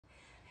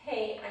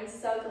Hey, I'm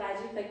so glad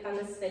you clicked on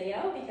this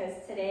video because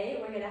today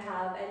we're going to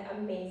have an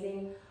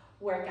amazing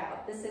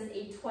workout. This is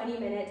a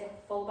 20-minute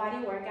full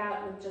body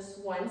workout with just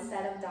one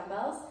set of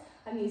dumbbells.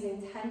 I'm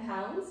using 10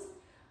 pounds,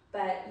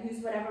 but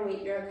use whatever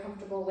weight you're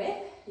comfortable with.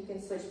 You can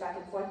switch back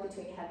and forth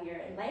between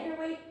heavier and lighter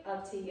weight,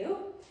 up to you.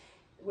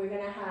 We're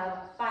going to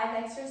have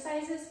 5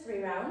 exercises,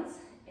 3 rounds,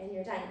 and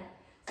you're done.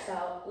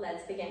 So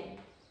let's begin.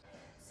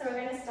 So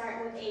we're going to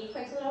start with a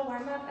quick little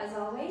warm up as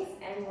always,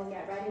 and we'll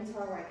get right into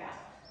our workout.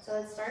 So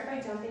let's start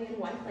by jumping in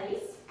one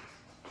place.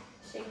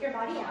 Shake your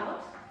body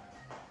out.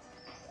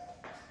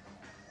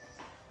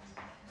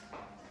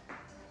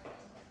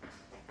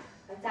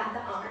 Adapt the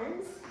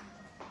arms.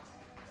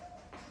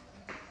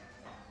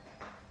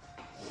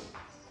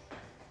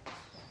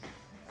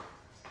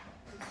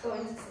 Let's go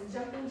into some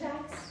jumping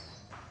jacks.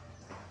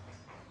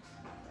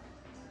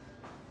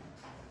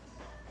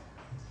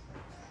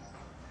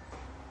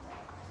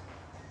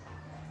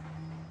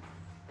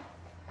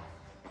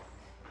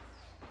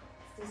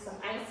 Do some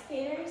ice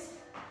skaters.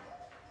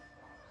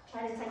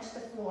 Try to touch the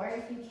floor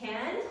if you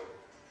can.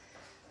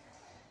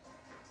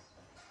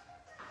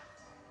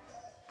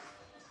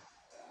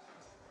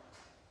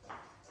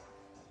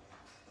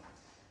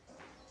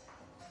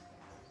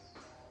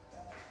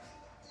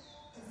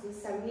 Let's do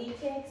some knee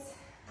kicks,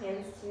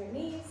 hands to your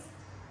knees.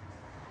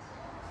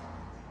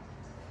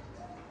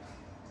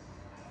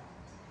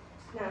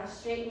 Now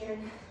straighten your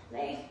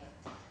leg.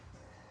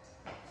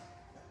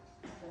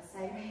 Go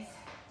sideways.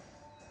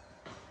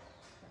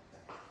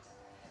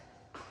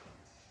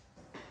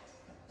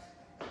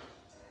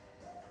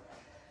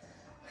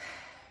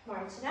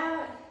 March it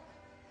out,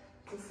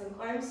 do some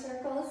arm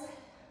circles,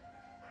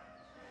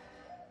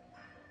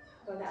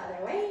 go the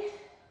other way,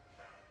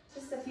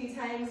 just a few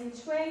times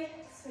each way,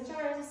 switch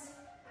arms,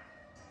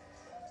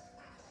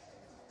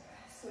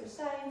 switch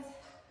sides,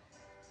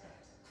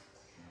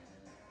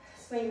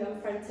 swing them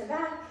front to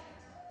back,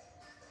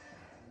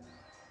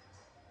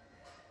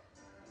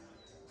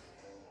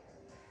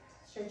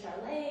 stretch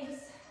our legs,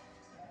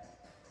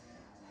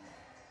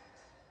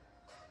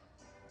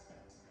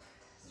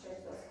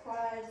 stretch those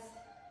quads,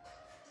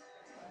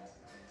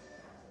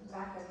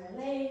 back of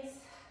your legs,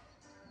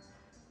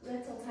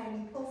 little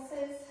tiny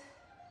pulses,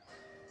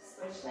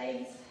 switch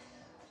legs,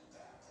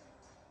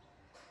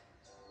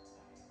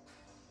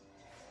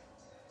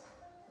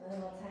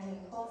 little tiny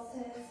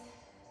pulses.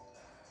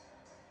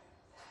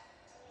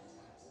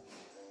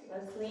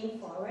 Let's lean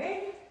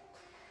forward.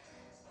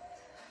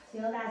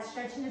 Feel that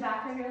stretch in the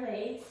back of your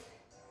legs.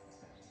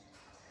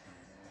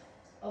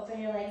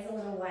 Open your legs a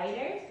little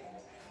wider.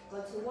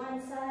 Go to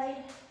one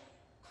side.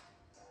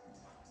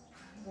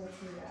 Go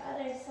to your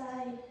other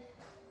side.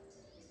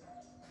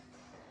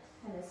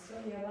 Kind of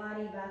swing your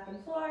body back and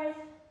forth.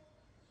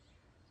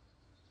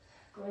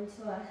 Go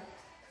into a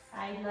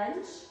side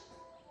lunge.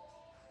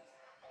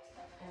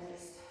 And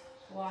just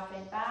walk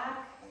it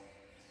back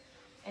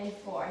and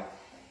forth.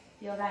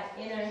 Feel that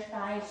inner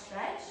thigh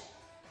stretch.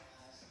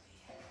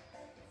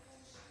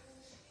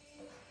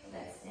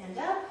 Let's stand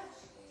up.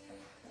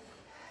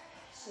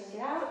 Shake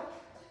it out.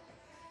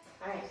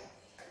 All right.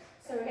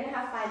 So we're going to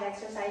have 5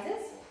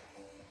 exercises.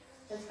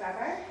 Let's grab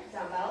our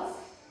dumbbells.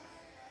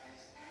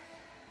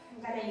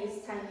 I'm going to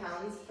use 10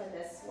 pounds for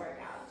this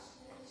workout.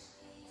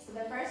 So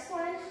the first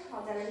one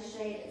I'll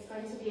demonstrate is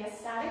going to be a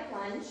static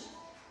lunge,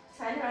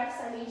 10 reps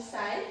on each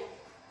side.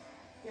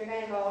 You're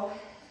going to go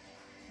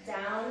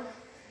down,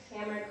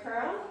 hammer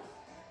curl,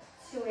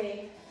 to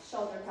a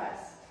shoulder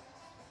press.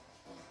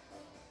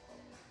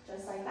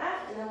 Just like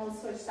that, and then we'll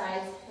switch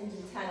sides and do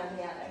 10 on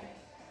the other.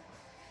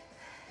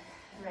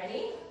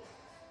 Ready?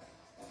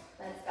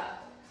 Let's go.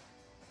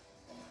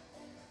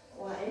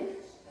 1,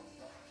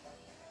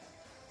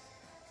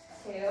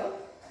 2,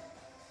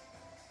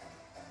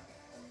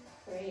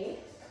 3,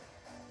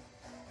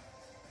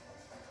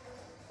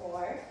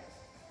 4,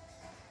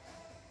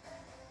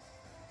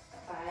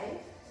 5.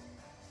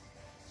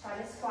 Try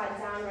to squat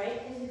down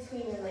right in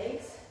between your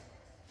legs.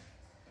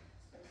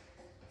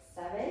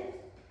 7,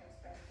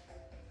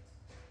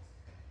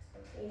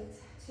 8,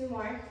 2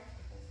 more.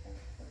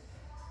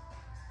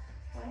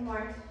 1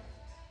 more.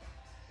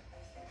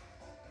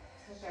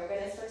 Okay, we're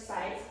going to switch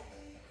sides.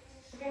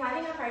 If you're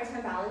having a hard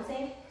time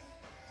balancing,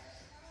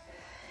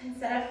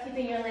 instead of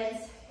keeping your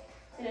legs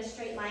in a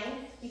straight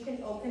line, you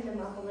can open them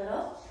up a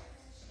little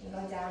and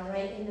go down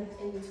right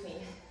in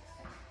between.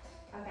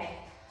 Okay,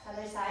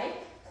 other side.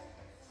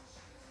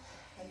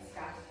 Let's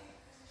go.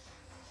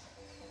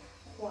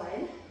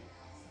 1,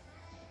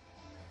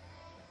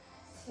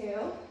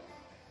 2,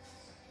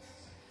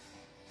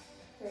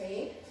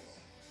 3,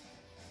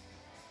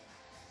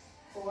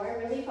 4.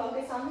 Really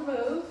focus on the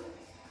move.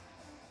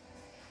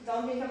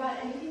 Don't think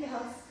about anything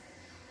else.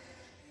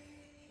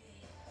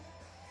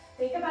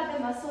 Think about the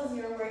muscles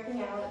you're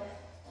working out.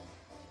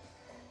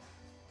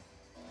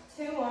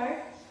 2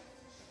 more.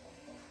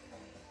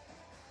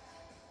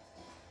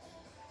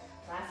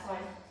 Last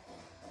one.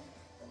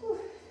 Whew.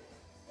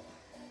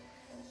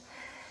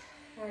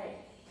 All right.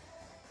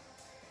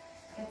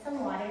 Get some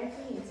water if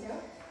you need to.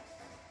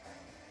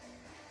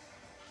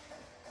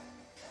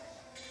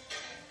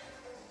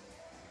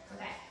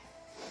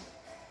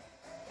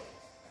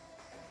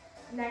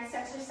 Next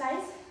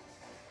exercise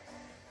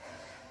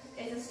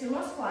is a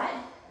sumo squat.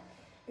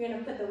 You're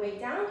gonna put the weight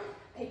down,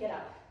 pick it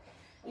up.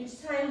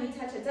 Each time you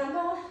touch a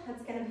dumbbell,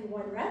 that's gonna be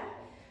 1 rep.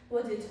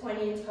 We'll do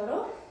 20 in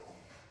total.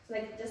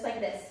 Just like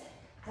this.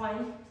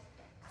 1,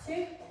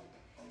 2,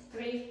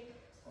 3,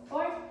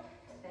 4,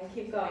 and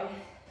keep going.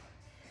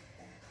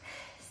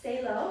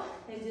 Stay low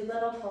and do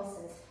little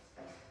pulses.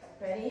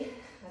 Ready?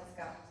 Let's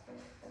go.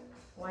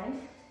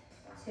 1,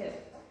 2,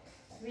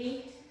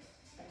 3,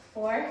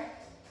 4,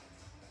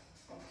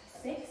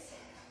 6,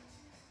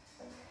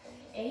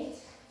 8,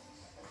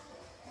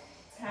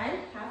 10,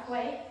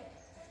 halfway,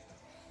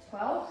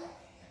 12,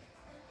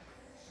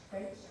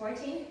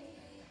 14,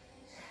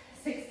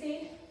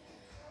 16,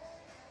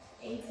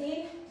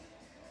 18,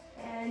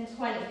 and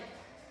 20.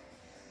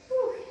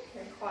 Whew,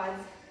 your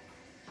quads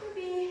should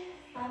be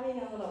having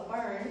a little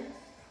burn.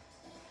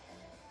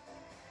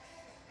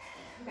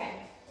 Okay.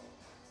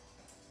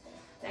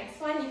 Next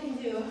one, you can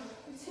do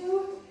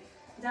 2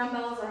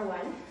 dumbbells or 1,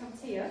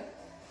 up to you.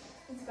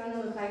 It's going to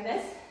look like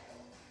this.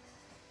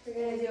 We're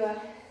going to do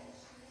a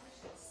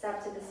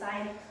step to the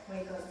side,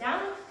 weight goes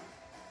down,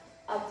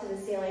 up to the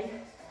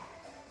ceiling,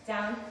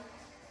 down,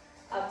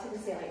 up to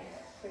the ceiling.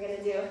 We're going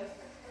to do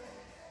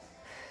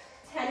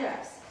 10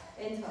 reps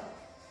in total.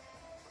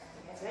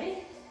 You guys ready?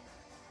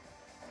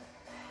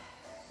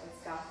 Let's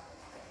go.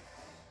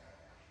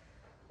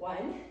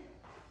 1,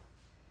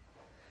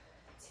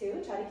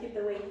 2, try to keep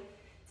the weight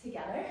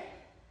together.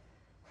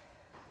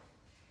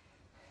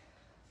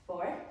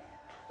 4,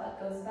 butt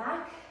goes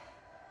back.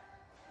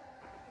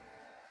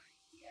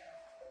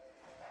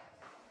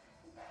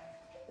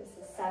 This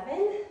is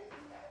 7.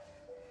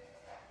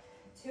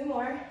 2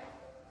 more.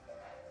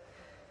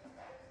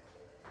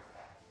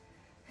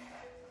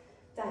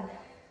 Done.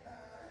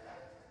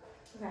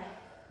 Okay.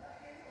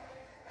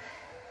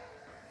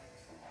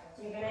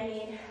 You're gonna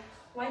need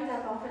 1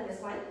 dumbbell for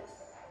this one.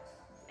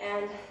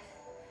 And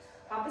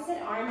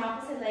opposite arm,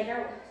 opposite leg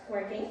are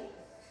working.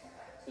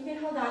 You can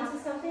hold on to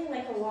something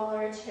like a wall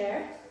or a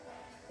chair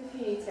if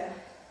you need to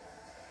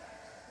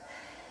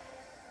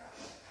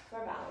for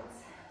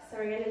balance. So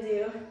we're gonna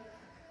do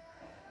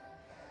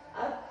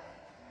up,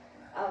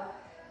 up,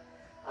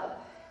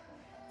 up,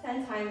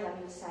 10 times on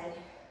each side.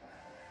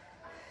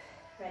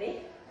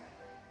 Ready?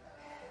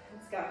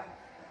 Let's go.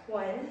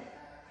 1,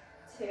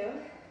 2,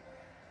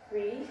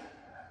 3,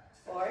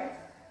 4,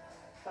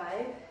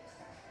 5,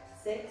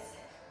 6,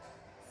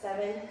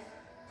 7,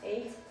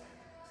 8,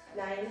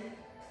 9,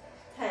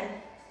 10.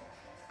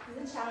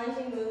 This is a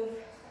challenging move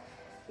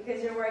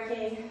because you're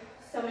working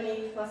so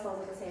many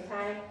muscles at the same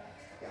time.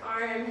 Your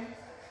arm,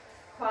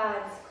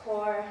 quads,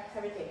 core,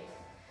 everything.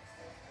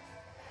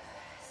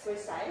 Switch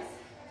sides.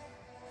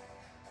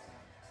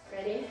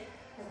 Ready?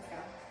 Let's go.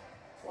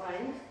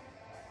 1,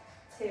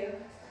 2,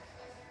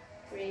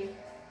 3,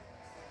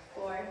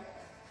 4,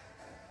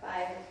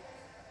 5,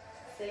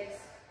 6,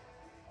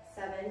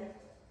 7,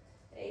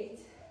 8,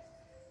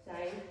 9,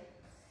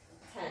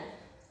 10.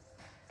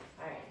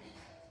 All right.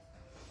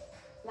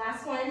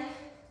 Last one.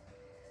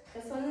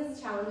 This one is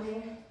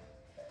challenging.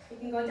 You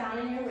can go down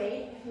in your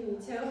weight if you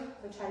need to.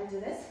 We'll try to do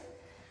this.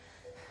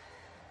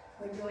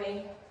 We're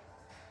doing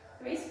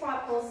 3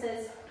 squat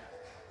pulses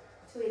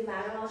to a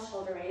lateral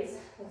shoulder raise.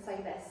 Looks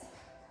like this.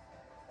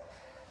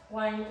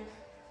 1,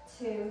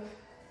 2,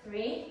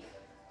 3.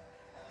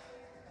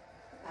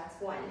 That's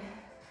 1.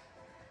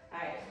 All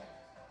right.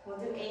 We'll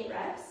do 8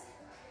 reps.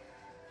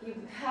 If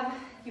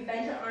you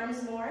bend your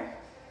arms more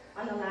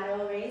on the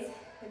lateral raise,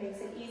 it makes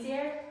it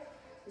easier.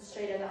 The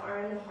straighter the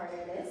arm, the harder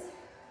it is.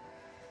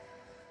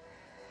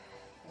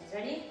 You guys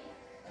ready?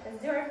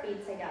 Let's do our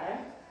feet together.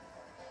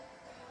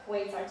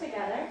 Weights are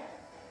together.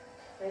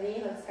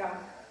 Ready? Let's go.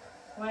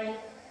 1,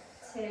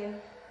 2,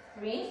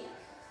 3.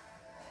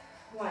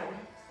 1,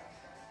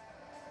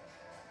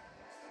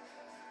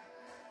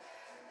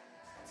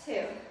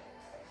 2,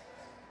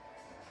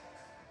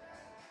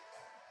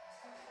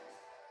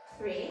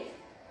 3,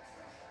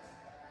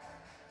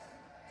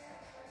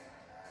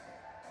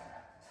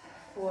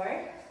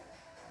 4,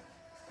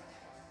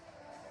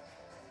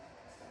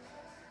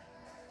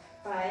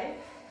 5,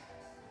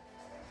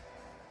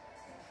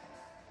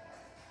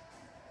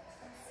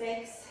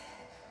 6,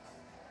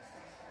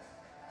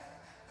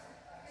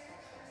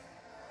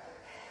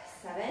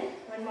 7.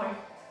 One more.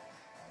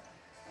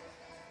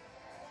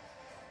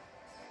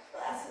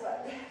 Last one.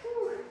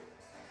 Whew.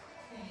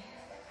 Okay.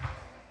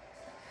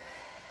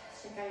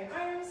 Shake out your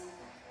arms,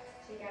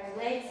 shake out your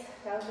legs.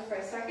 That was the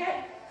first circuit.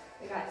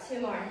 We got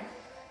 2 more.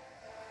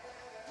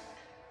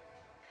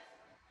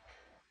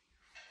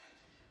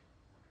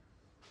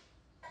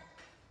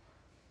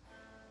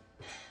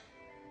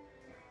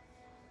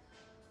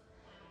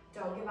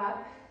 Don't give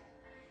up.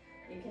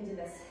 You can do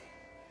this.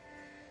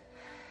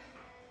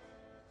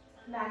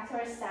 Back to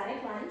our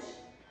static lunge.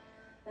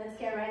 Let's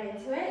get right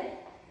into it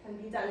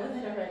and be done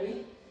with it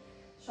already.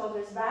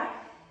 Shoulders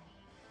back.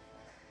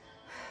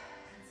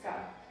 Let's go.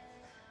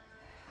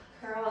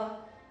 Curl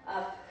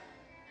up.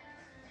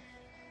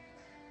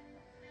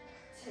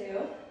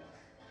 2,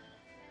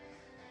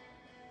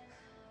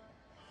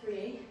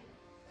 3,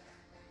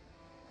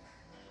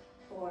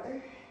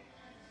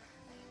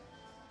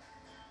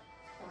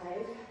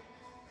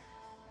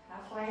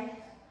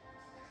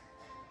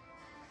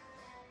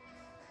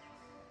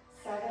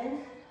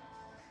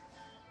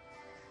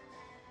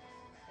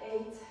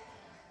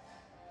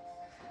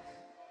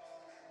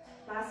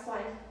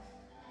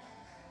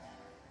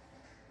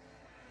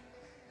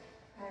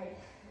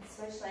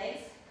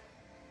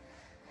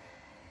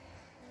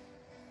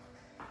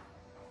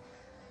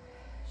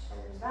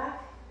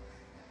 back.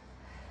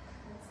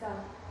 Let's go.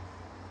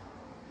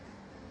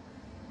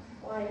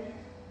 1,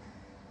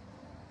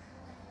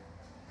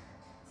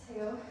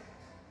 2,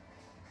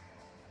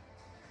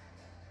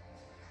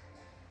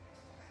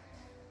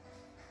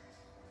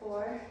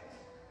 4,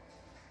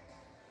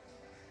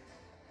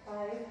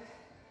 5,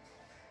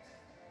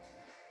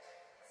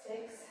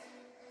 6,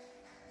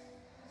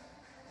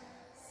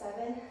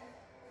 7,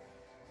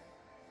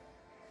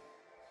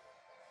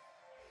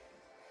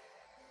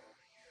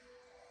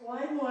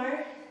 1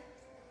 more.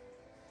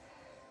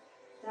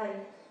 Done.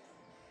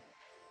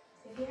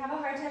 If you have a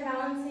hard time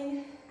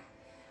balancing,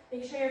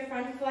 make sure your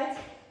front foot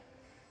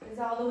is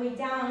all the way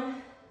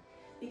down.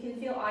 You can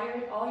feel all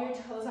your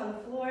toes on the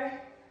floor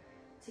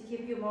to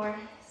keep you more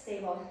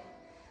stable.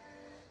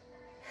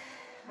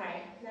 All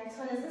right, next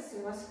one is the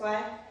sumo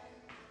squat.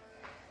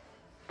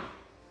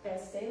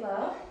 Gonna stay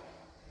low.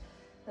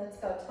 Let's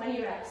go,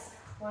 20 reps.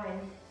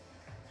 1,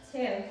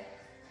 2,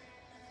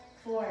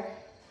 4,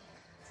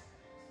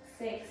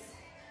 6,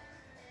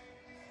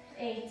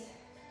 8,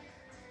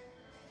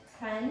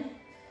 10,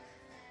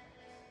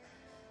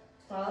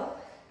 12,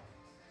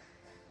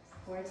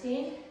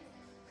 14,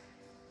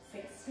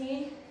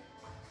 16,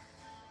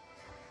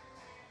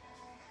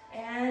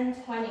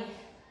 and 20.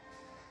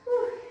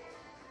 Whew.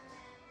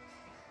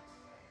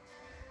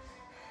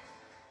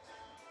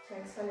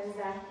 Next one is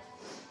the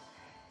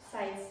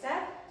side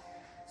step,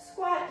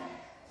 squat,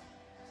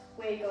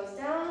 weight goes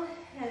down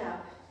and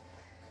up.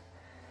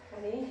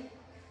 Ready?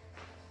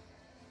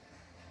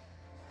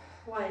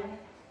 1,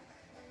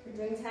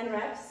 we're doing 10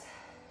 reps.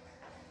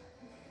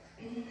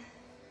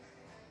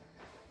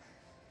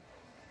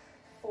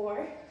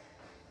 4,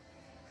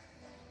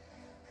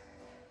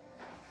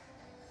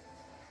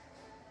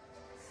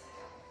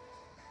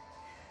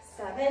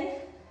 7,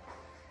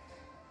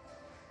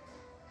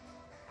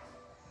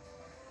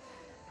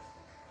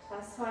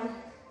 last one.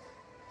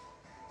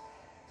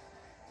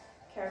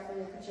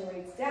 Carefully put your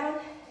weights down.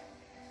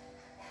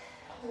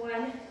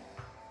 1,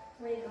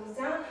 weight goes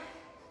down.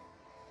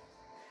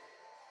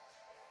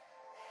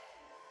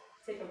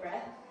 Take a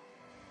breath.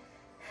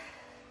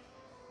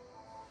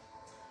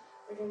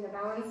 We're doing the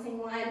balancing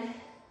one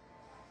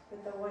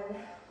with the 1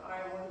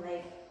 arm, 1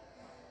 leg.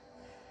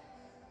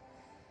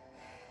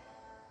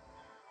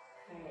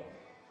 All right.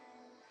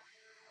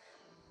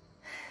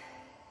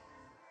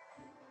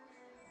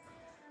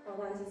 Hold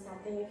on to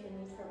something if you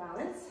need for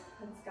balance.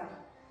 Let's go.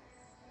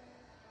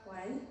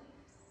 1,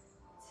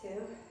 2,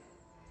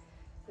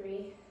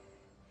 3,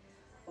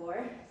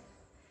 4,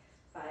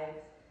 5,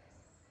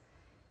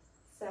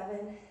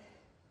 7,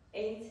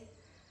 8,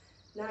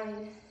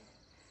 9,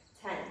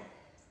 10.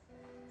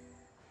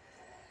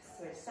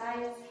 Switch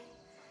sides.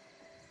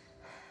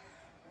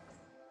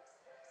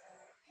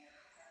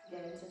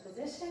 Get into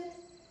position.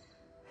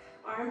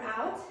 Arm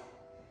out,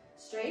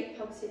 straight,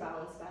 helps you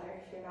balance better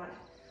if you're not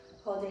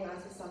holding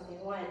onto something.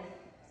 1,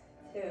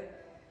 2,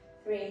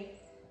 3,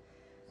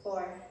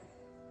 4,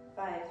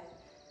 5,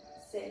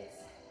 6,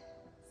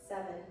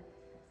 7,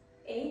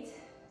 8,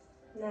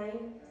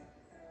 9,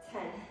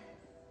 10.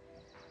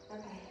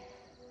 Okay.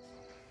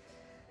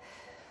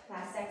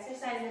 Last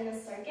exercise in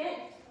this circuit.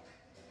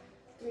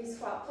 3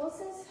 squat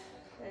pulses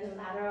and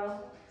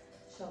lateral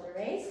shoulder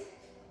raise.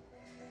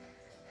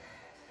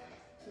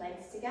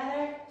 Legs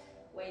together,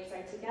 weights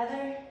are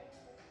together.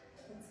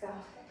 Let's go.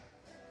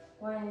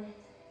 1,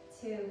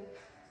 2,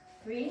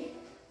 3.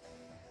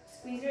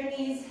 Squeeze your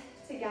knees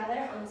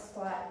together on the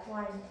squat.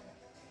 1,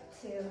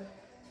 2,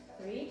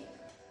 3,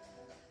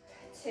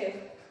 2,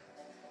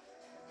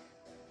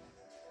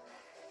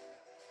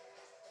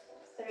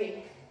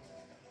 3,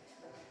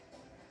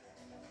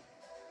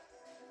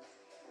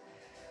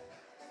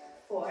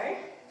 4,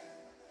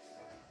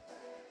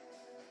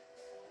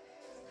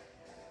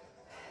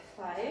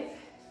 5,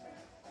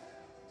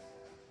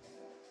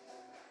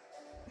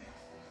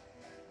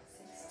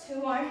 6, 2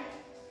 more.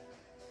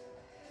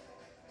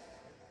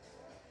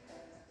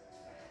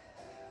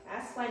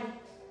 Last one.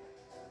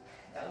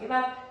 Don't give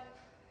up.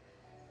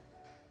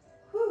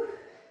 Whew,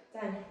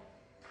 done.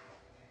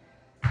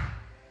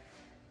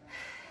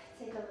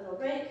 Take a little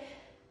break.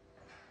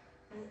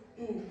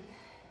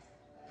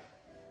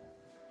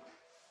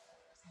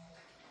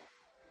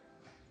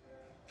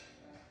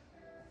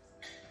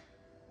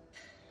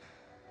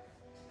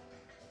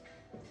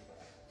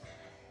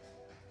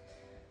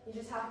 You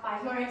just have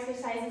 5 more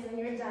exercises and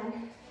you're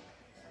done.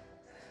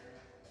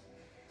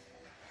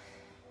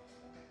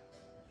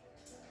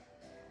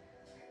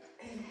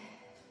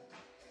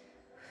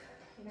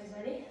 You guys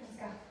ready? Let's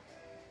go.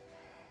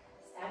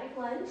 Static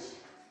lunge.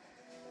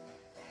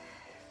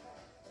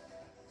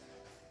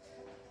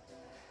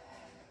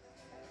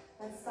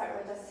 Let's start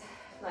with this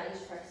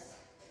lunge first.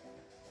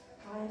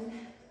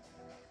 1,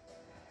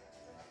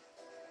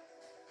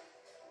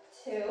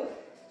 2,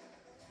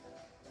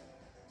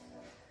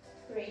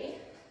 3,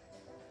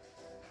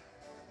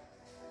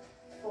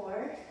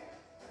 4,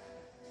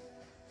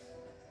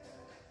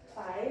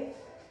 5,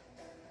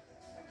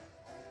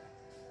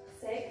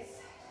 6,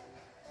 7,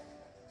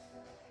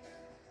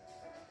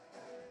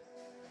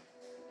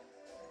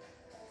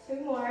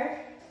 2 more.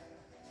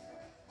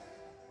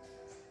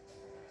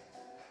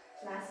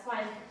 Last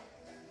one.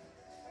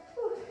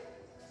 Whew.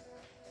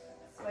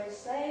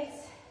 Switch legs.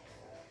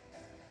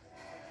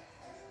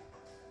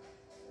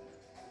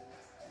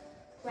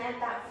 Plant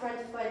that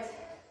front foot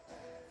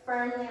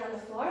firmly on the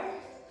floor.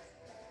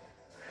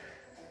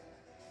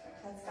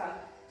 Let's go.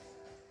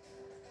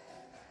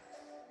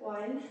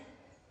 1,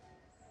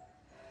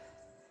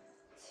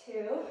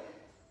 2,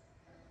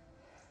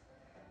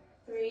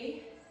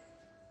 3,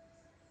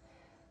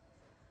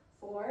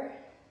 4,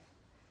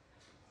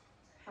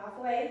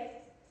 halfway.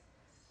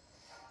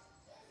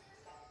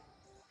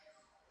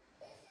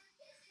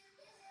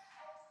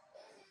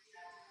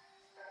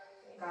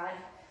 Got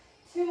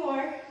 2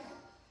 more.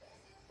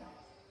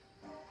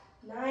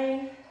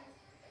 9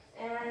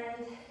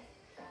 and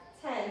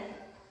 10.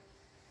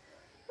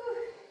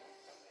 Whew.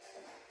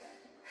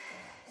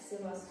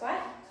 Sumo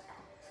squat.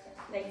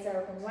 Legs are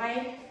open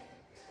wide.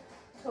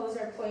 Toes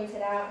are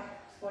pointed out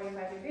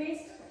 45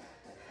 degrees.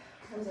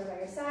 Arms are by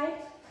your side.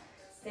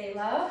 Stay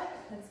low.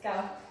 Let's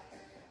go.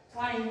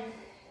 1,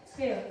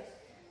 2,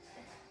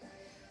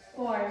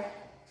 4,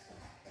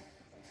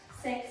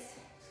 6,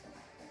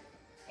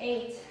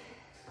 8,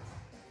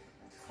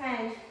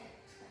 10,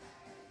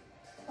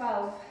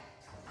 12,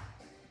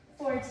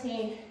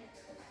 14,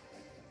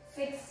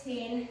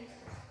 16,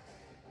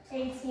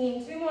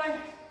 18, 2 more.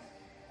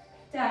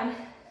 Done.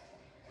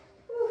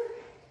 Whew.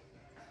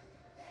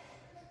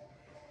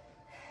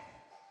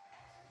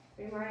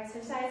 3 more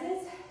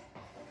exercises.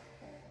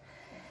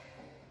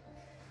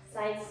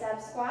 Side step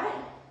squat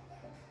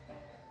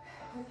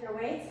with your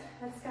weights.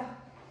 Let's go.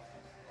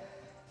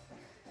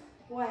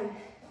 1,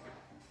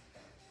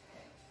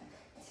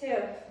 2,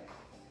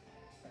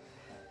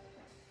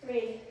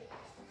 3.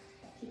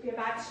 Keep your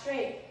back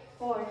straight.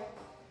 4,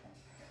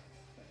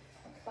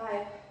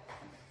 5,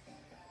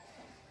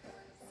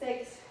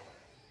 6,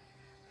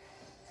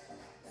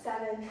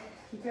 7.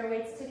 Keep your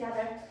weights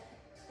together.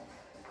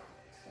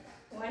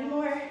 1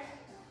 more.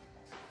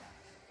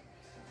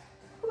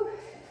 Whew.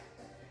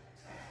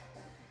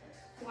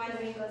 1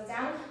 knee goes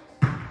down.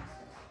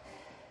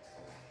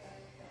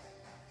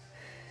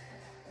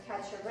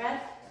 Catch your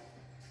breath.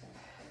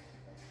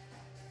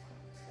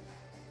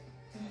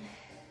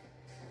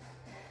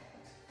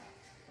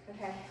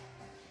 Okay.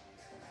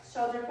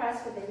 Shoulder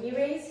press with the knee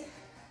raise.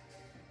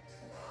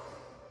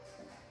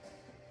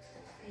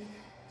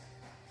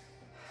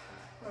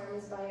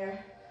 Arms by your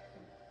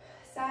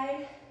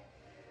side.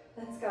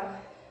 Let's go.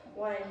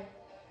 1,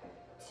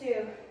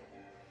 2,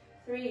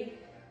 3,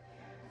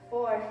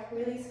 4.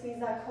 Really squeeze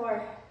that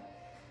core.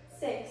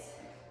 6,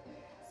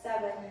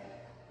 7,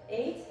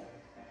 8,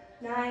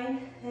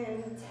 9,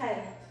 and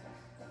 10.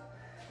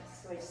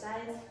 Switch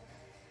sides.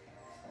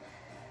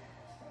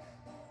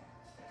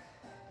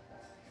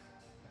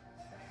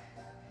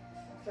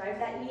 Drive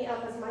that knee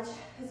up as much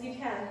as you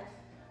can.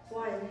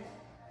 1,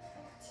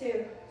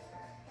 2,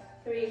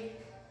 3,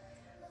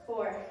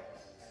 4,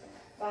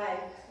 5,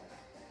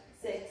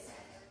 6,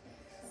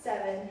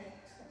 7,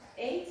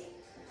 8,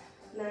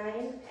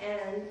 9,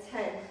 and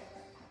 10.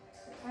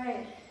 All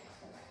right.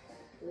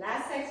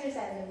 Last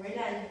exercise and we're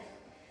done.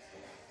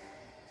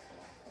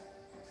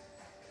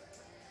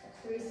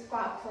 3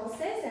 squat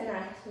pulses and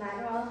a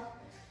lateral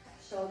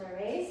shoulder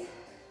raise.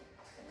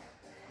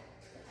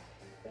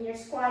 When you're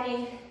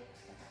squatting,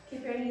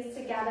 keep your knees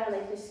together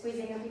like you're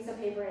squeezing a piece of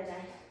paper in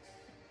there.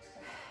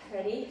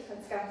 Ready?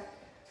 Let's go.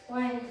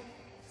 1,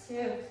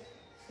 2,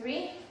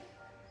 3.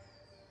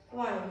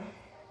 1,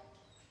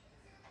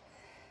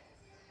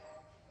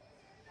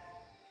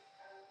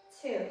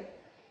 2.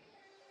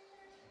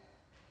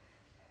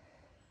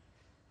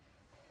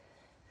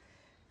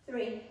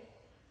 3.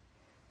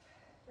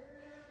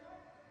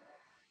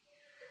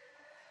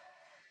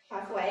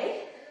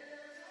 Halfway.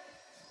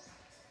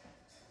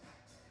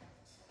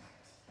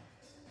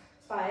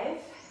 5,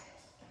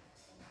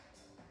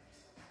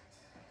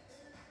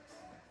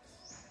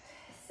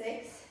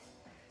 6,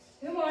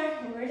 2 more,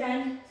 and we're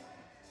done.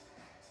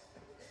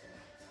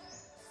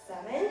 7,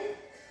 I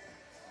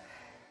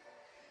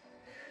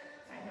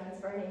know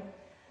it's burning.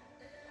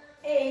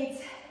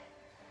 8,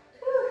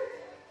 whew.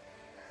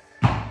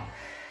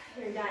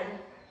 You're done.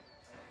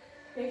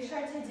 Make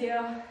sure to do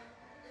a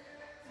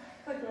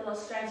quick little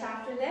stretch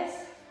after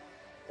this.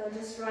 Don't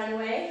just run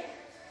away,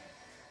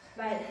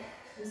 but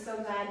I'm so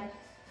glad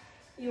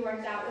you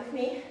worked out with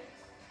me.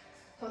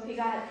 Hope you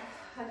got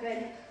a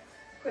good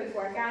quick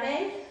workout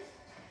in.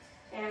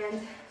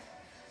 And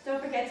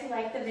don't forget to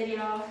like the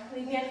video,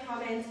 leave me a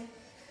comment,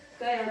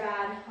 good or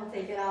bad, I'll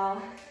take it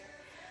all.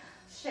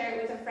 Share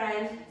it with a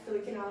friend so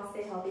we can all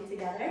stay healthy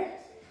together.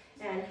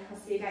 And I'll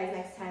see you guys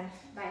next time.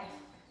 Bye.